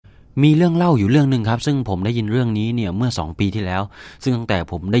มีเรื่องเล่าอยู่เรื่องนึงครับซึ่งผมได้ยินเรื่องนี้เนี่ยเมื่อ2ปีที่แล้วซึ่งตั้งแต่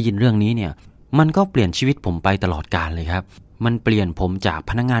ผมได้ยินเรื่องนี้เนี่ยมันก็เปลี่ยนชีวิตผมไปตลอดกาลเลยครับมันเปลี่ยนผมจาก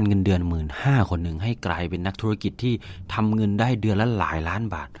พนักงานเงินเดือน 15,000 คนหนึ่งให้กลายเป็นนักธุรกิจที่ทำเงินได้เดือนละหลายล้าน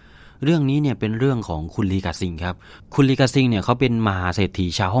บาทเรื่องนี้เนี่ยเป็นเรื่องของคุณลีกาซิงครับคุณลีกาซิงเนี่ยเขาเป็นมหาเศรษฐี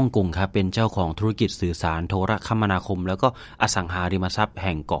ชาวฮ่องกงครับเป็นเจ้าของธุรกิจสื่อสารโทรคมนาคมแล้วก็อสังหาริมทรัพย์แ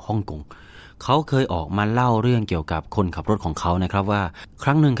ห่งเกาะฮ่องกงเขาเคยออกมาเล่าเรื่องเกี่ยวกับคนขับรถของเขานะครับว่าค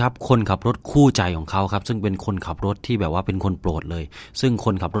รั้งหนึ่งครับคนขับรถคู่ใจของเขาครับซึ่งเป็นคนขับรถที่แบบว่าเป็นคนโปรดเลยซึ่งค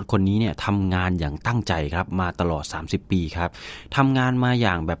นขับรถคนนี้เนี่ยทำงานอย่างตั้งใจครับมาตลอด30 ปีครับทำงานมาอ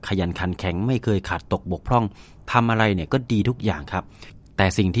ย่างแบบขยันขันแข็งไม่เคยขาดตกบกพร่องทำอะไรเนี่ยก็ดีทุกอย่างครับแต่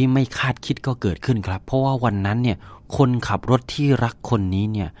สิ่งที่ไม่คาดคิดก็เกิดขึ้นครับเพราะว่าวันนั้นเนี่ยคนขับรถที่รักคนนี้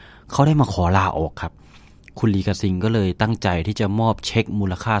เนี่ยเขาได้มาขอลาออกครับคุณลีกาซิงก็เลยตั้งใจที่จะมอบเช็คมู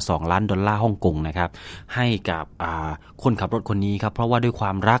ลค่า$2 ล้านฮ่องกงนะครับให้กับคนขับรถคนนี้ครับเพราะว่าด้วยคว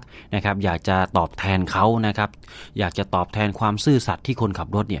ามรักนะครับอยากจะตอบแทนเขานะครับอยากจะตอบแทนความซื่อสัตย์ที่คนขับ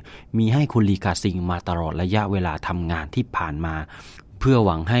รถเนี่ยมีให้คุณลีกาซิงมาตลอดระยะเวลาทำงานที่ผ่านมาเพื่อห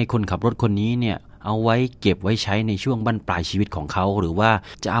วังให้คนขับรถคนนี้เนี่ยเอาไว้เก็บไว้ใช้ในช่วงบั้นปลายชีวิตของเขาหรือว่า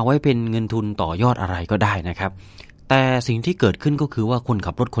จะเอาไว้เป็นเงินทุนต่อยอดอะไรก็ได้นะครับแต่สิ่งที่เกิดขึ้นก็คือว่าคน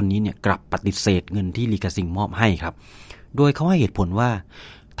ขับรถคนนี้เนี่ยกลับปฏิเสธเงินที่ลีกาซิงมอบให้ครับโดยเขาให้เหตุผลว่า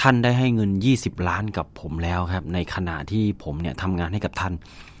ท่านได้ให้เงิน20 ล้านกับผมแล้วครับในขณะที่ผมเนี่ยทำงานให้กับท่าน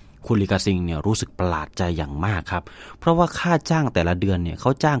คุณลีกาซิงเนี่ยรู้สึกประหลาดใจอย่างมากครับเพราะว่าค่าจ้างแต่ละเดือนเนี่ยเข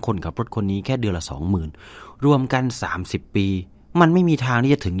าจ้างคนขับรถคนนี้แค่เดือนละ 20,000 รวมกัน30 ปีมันไม่มีทาง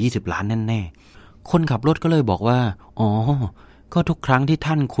ที่จะถึง20 ล้านแน่ๆคนขับรถก็เลยบอกว่าอ๋อก็ทุกครั้งที่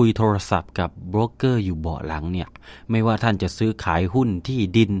ท่านคุยโทรศัพท์กับโบรกเกอร์อยู่เบาะหลังเนี่ยไม่ว่าท่านจะซื้อขายหุ้นที่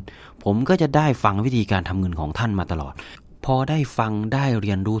ดินผมก็จะได้ฟังวิธีการทำเงินของท่านมาตลอดพอได้ฟังได้เ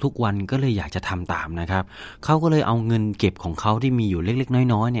รียนรู้ทุกวันก็เลยอยากจะทำตามนะครับเขาก็เลยเอาเงินเก็บของเขาที่มีอยู่เล็ก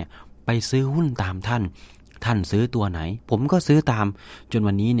ๆน้อยๆเนี่ยไปซื้อหุ้นตามท่านซื้อตัวไหนผมก็ซื้อตามจน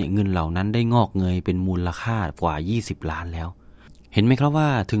วันนี้เนี่ยเงินเหล่านั้นได้งอกเงยเป็นมูลค่ากว่า20 ล้านแล้วเห็นไหมครับว่า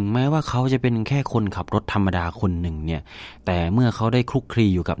ถึงแม้ว่าเขาจะเป็นแค่คนขับรถธรรมดาคนหนึ่งเนี่ยแต่เมื่อเขาได้คลุกคลี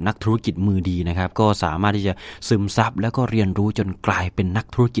อยู่กับนักธุรกิจมือดีนะครับก็สามารถที่จะซึมซับแล้วก็เรียนรู้จนกลายเป็นนัก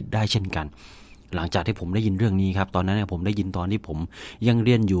ธุรกิจได้เช่นกันหลังจากที่ผมได้ยินเรื่องนี้ครับตอนนั้นเนี่ยผมได้ยินตอนที่ผมยังเ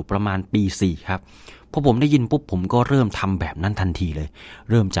รียนอยู่ประมาณปี4ครับพอผมได้ยินปุ๊บผมก็เริ่มทำแบบนั้นทันทีเลย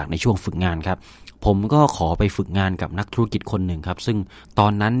เริ่มจากในช่วงฝึกงานครับผมก็ขอไปฝึกงานกับนักธุรกิจคนหนึ่งครับซึ่งตอ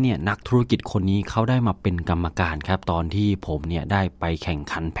นนั้นเนี่ยนักธุรกิจคนนี้เขาได้มาเป็นกรรมการครับตอนที่ผมเนี่ยได้ไปแข่ง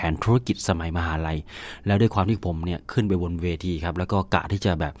ขันแผนธุรกิจสมัยมหาลัยแล้วด้วยความที่ผมเนี่ยขึ้นไปบนเวทีครับแล้วก็กะที่จ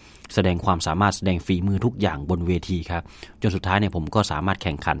ะแบบแสดงความสามารถแสดงฝีมือทุกอย่างบนเวทีครับจนสุดท้ายเนี่ยผมก็สามารถแ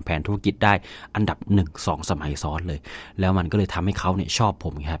ข่งขันแผนธุรกิจได้อันดับ 1-2 สมัยซ้อนเลยแล้วมันก็เลยทำให้เขาเนี่ยชอบผ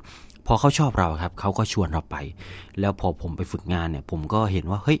มครับพอเขาชอบเราครับเขาก็ชวนเราไปแล้วพอผมไปฝึกงานเนี่ยผมก็เห็น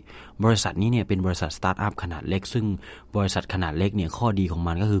ว่าเฮ้ยบริษัทนี้เนี่ยเป็นบริษัทสตาร์ทอัพขนาดเล็กซึ่งบริษัทขนาดเล็กเนี่ยข้อดีของ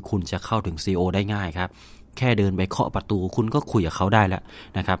มันก็คือคุณจะเข้าถึง CEO ได้ง่ายครับแค่เดินไปเคาะประตูคุณก็คุยกับเขาได้แล้ว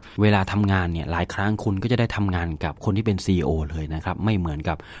นะครับเวลาทำงานเนี่ยหลายครั้งคุณก็จะได้ทำงานกับคนที่เป็น CEO เลยนะครับไม่เหมือน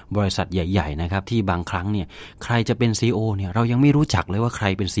กับบริษัทใหญ่ๆนะครับที่บางครั้งเนี่ยใครจะเป็น CEO เนี่ยเรายังไม่รู้จักเลยว่าใคร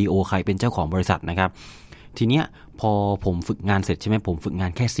เป็น CEO ใครเป็นเจ้าของบริษัทนะครับทีเนี้ยพอผมฝึกงานเสร็จใช่ไหมผมฝึกงา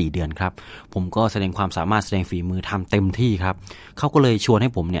นแค่4 เดือนครับผมก็แสดงความสามารถแสดงฝีมือทำเต็มที่ครับเขาก็เลยชวนให้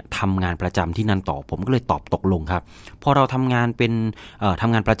ผมเนี่ยทำงานประจำที่นั่นต่อผมก็เลยตอบตกลงครับพอเราทำงานเป็นท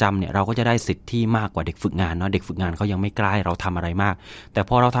ำงานประจำเนี่ยเราก็จะได้สิทธิ์ที่มากกว่าเด็กฝึกงานเนาะเด็กฝึกงานเขายังไม่กล้าให้เราทำอะไรมากแต่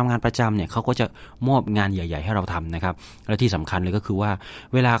พอเราทำงานประจำเนี่ยเขาก็จะมอบงานใหญ่ๆให้เราทำนะครับและที่สำคัญเลยก็คือว่า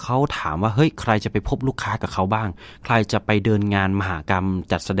เวลาเขาถามว่าเฮ้ยใครจะไปพบลูกค้ากับเขาบ้างใครจะไปเดินงานมหกรรม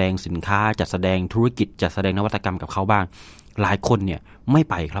จัดแสดงสินค้าจัดแสดงธุรกิจจัดแสดงนวัตกรรมกับเขาบ้างหลายคนเนี่ยไม่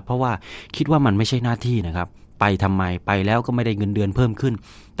ไปครับเพราะว่าคิดว่ามันไม่ใช่หน้าที่นะครับไปทำไมไปแล้วก็ไม่ได้เงินเดือนเพิ่มขึ้น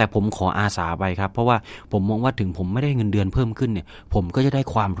แต่ผมขออาสาไปครับเพราะว่าผมมองว่าถึงผมไม่ได้เงินเดือนเพิ่มขึ้นเนี่ยผมก็จะได้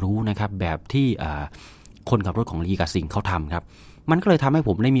ความรู้นะครับแบบที่คนขับรถของลีกาซิงเขาทำครับมันก็เลยทำให้ผ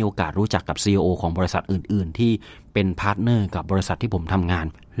มได้มีโอกาสรู้จักกับ CEO ของบริษัทอื่นๆที่เป็นพาร์ทเนอร์กับบริษัทที่ผมทำงาน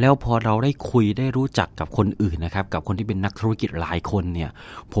แล้วพอเราได้คุยได้รู้จักกับคนอื่นนะครับกับคนที่เป็นนักธุรกิจหลายคนเนี่ย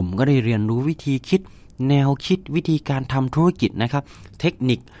ผมก็ได้เรียนรู้วิธีคิดแนวคิดวิธีการทำธุรกิจนะครับเทค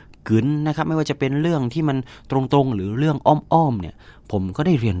นิคกึ๋นนะครับไม่ว่าจะเป็นเรื่องที่มันตรงๆหรือเรื่องอ้อมๆเนี่ยผมก็ไ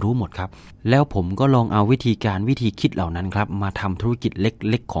ด้เรียนรู้หมดครับแล้วผมก็ลองเอาวิธีคิดเหล่านั้นครับมาทำธุรกิจเ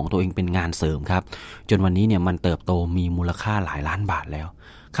ล็กๆของตัวเองเป็นงานเสริมครับจนวันนี้เนี่ยมันเติบโตมีมูลค่าหลายล้านบาทแล้ว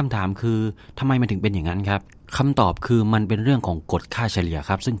คำถามคือทำไมมันถึงเป็นอย่างนั้นครับคำตอบคือมันเป็นเรื่องของกฎค่าเฉลี่ย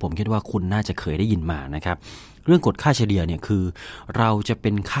ครับซึ่งผมคิดว่าคุณน่าจะเคยได้ยินมานะครับเรื่องกฎค่าเฉลี่ยเนี่ยคือเราจะเป็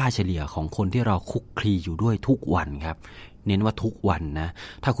นค่าเฉลี่ยของคนที่เราคุกคลีอยู่ด้วยทุกวันครับเน้นว่าทุกวันนะ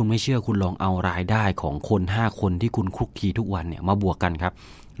ถ้าคุณไม่เชื่อคุณลองเอารายได้ของคน5 คนที่คุณคุกคลีทุกวันเนี่ยมาบวกกันครับ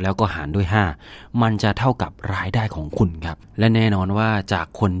แล้วก็หารด้วย5มันจะเท่ากับรายได้ของคุณครับและแน่นอนว่าจาก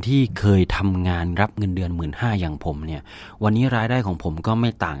คนที่เคยทำงานรับเงินเดือน 15,000 อย่างผมเนี่ยวันนี้รายได้ของผมก็ไม่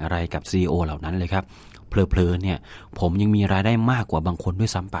ต่างอะไรกับ CEO เหล่านั้นเลยครับเพลอๆเนี่ยผมยังมีรายได้มากกว่าบางคนด้ว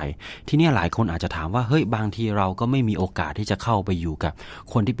ยซ้ำไปที่นี่หลายคนอาจจะถามว่าเฮ้ยบางทีเราก็ไม่มีโอกาสที่จะเข้าไปอยู่กับ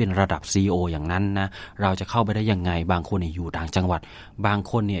คนที่เป็นระดับ CEO อย่างนั้นนะเราจะเข้าไปได้ยังไงบางคนเนี่ยอยู่ต่างจังหวัดบาง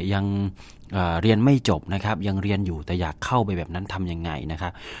คนเนี่ยยังเรียนไม่จบนะครับยังเรียนอยู่แต่อยากเข้าไปแบบนั้นทำยังไงนะครั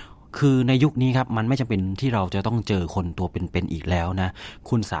บคือในยุคนี้ครับมันไม่จำเป็นที่เราจะต้องเจอคนตัวเป็นๆอีกแล้วนะ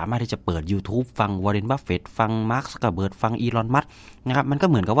คุณสามารถที่จะเปิด YouTube ฟังวอร์เรน บัฟเฟตต์ฟังมาร์ค ซักเคอร์เบิร์กฟังอีลอน มัสก์นะครับมันก็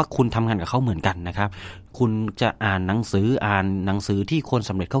เหมือนกับว่าคุณทำงานกับเขาเหมือนกันนะครับคุณจะอ่านหนังสือที่คน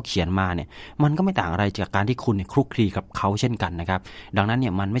สำเร็จเขาเขียนมาเนี่ยมันก็ไม่ต่างอะไรจากการที่คุณคลุกคลีกับเขาเช่นกันนะครับดังนั้นเนี่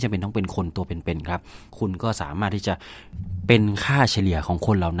ยมันไม่จำเป็นต้องเป็นคนตัวเป็นๆครับคุณก็สามารถที่จะเป็นค่าเฉลี่ยของค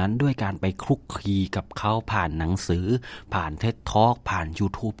นเหล่านั้นด้วยการไปคลุกคลีกับเขาผ่านหนังสือผ่าน TED Talk ผ่าน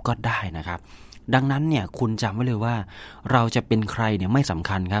YouTube ก็ได้นะครับดังนั้นเนี่ยคุณจำไว้เลยว่าเราจะเป็นใครเนี่ยไม่สำ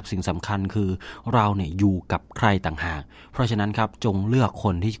คัญครับสิ่งสำคัญคือเราเนี่ยอยู่กับใครต่างหากเพราะฉะนั้นครับจงเลือกค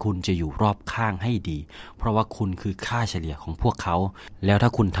นที่คุณจะอยู่รอบข้างให้ดีเพราะว่าคุณคือค่าเฉลี่ยของพวกเขาแล้วถ้า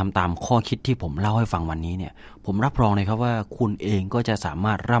คุณทำตามข้อคิดที่ผมเล่าให้ฟังวันนี้เนี่ยผมรับรองเลยครับว่าคุณเองก็จะสาม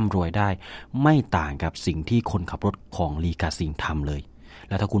ารถร่ำรวยได้ไม่ต่างกับสิ่งที่คนขับรถของลีกาซิงทำเลย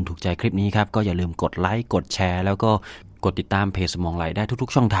แล้วถ้าคุณถูกใจคลิปนี้ครับก็อย่าลืมกดไลค์กดแชร์แล้วก็กดติดตามเพจสมองไหลได้ทุ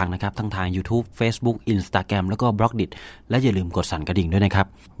กๆช่องทางนะครับทั้งทาง YouTube Facebook Instagram แล้วก็ Blogdit และอย่าลืมกดสั่นกระดิ่งด้วยนะครับ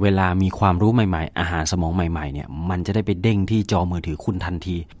เวลามีความรู้ใหม่ๆอาหารสมองใหม่ๆเนี่ยมันจะได้ไปเด้งที่จอมือถือคุณทัน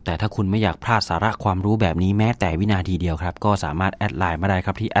ทีแต่ถ้าคุณไม่อยากพลาดสาระความรู้แบบนี้แม้แต่วินาทีเดียวครับก็สามารถแอดไลน์มาได้ค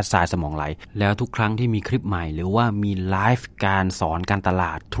รับที่สมองไหลแล้วทุกครั้งที่มีคลิปใหม่หรือว่ามีไลฟ์การสอนการตล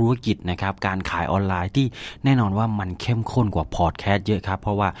าดธุรกิจนะครับการขายออนไลน์ที่แน่นอนว่ามันเข้มข้นกว่าพอดแคสต์เยอะครับเพ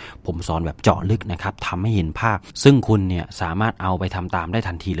ราะว่าผมสอนแบบเจาะลึกนะครับทำให้เห็นภาพซึ่งคุณเนี่ยสามารถเอาไปทำตามได้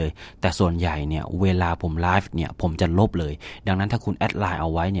ทันทีเลยแต่ส่วนใหญ่เนี่ยเวลาผมไลฟ์เนี่ยผมจะลบเลยดังนั้นถ้าคุณแอดไลน์เอา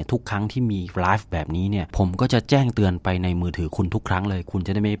ไว้เนี่ยทุกครั้งที่มีไลฟ์แบบนี้เนี่ยผมก็จะแจ้งเตือนไปในมือถือคุณทุกครั้งเลยคุณจ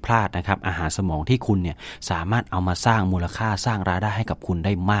ะได้ไม่พลาดนะครับอาหารสมองที่คุณเนี่ยสามารถเอามาสร้างมูลค่าสร้างรายได้ให้กับคุณไ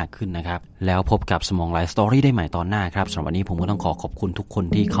ด้มากขึ้นนะครับแล้วพบกับสมองไลฟ์สตอรี่ได้ใหม่ตอนหน้าครับสำหรับวันนี้ผมก็ต้องขอบคุณทุกคน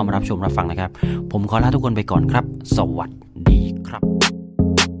ที่เข้ามารับชมรับฟังนะครับผมขอลาทุกคนไปก่อนครับสวัสดี